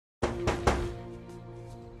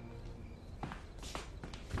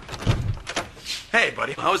Hey,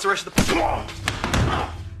 buddy, how was the rest of the...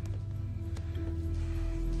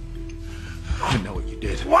 I know what you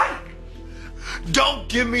did. What? Don't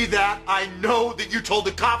give me that. I know that you told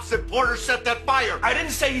the cops that Porter set that fire. I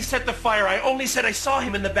didn't say he set the fire. I only said I saw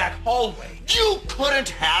him in the back hallway. You couldn't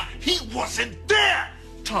have. He wasn't there.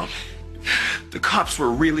 Tom, the cops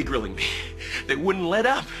were really grilling me. They wouldn't let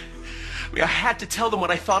up. I mean, I had to tell them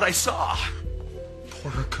what I thought I saw.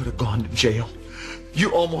 Porter could have gone to jail.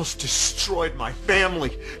 You almost destroyed my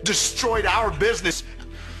family, destroyed our business.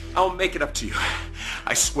 I'll make it up to you.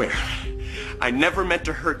 I swear. I never meant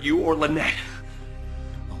to hurt you or Lynette.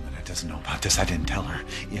 Well, Lynette doesn't know about this. I didn't tell her.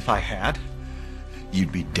 If I had,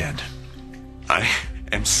 you'd be dead. I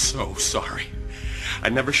am so sorry. I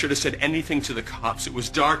never should have said anything to the cops. It was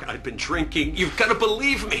dark. I'd been drinking. You've got to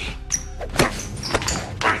believe me.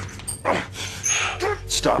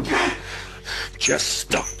 Stop. Just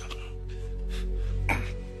stop.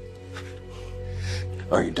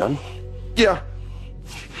 Are you done? Yeah.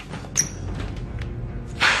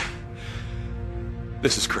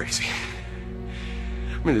 This is crazy.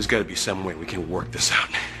 I mean, there's got to be some way we can work this out.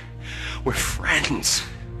 We're friends.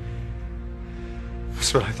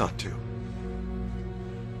 That's what I thought too.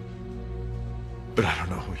 But I don't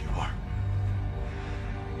know who you are.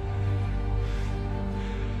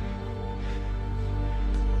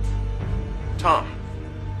 Tom.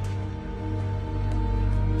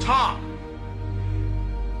 Tom!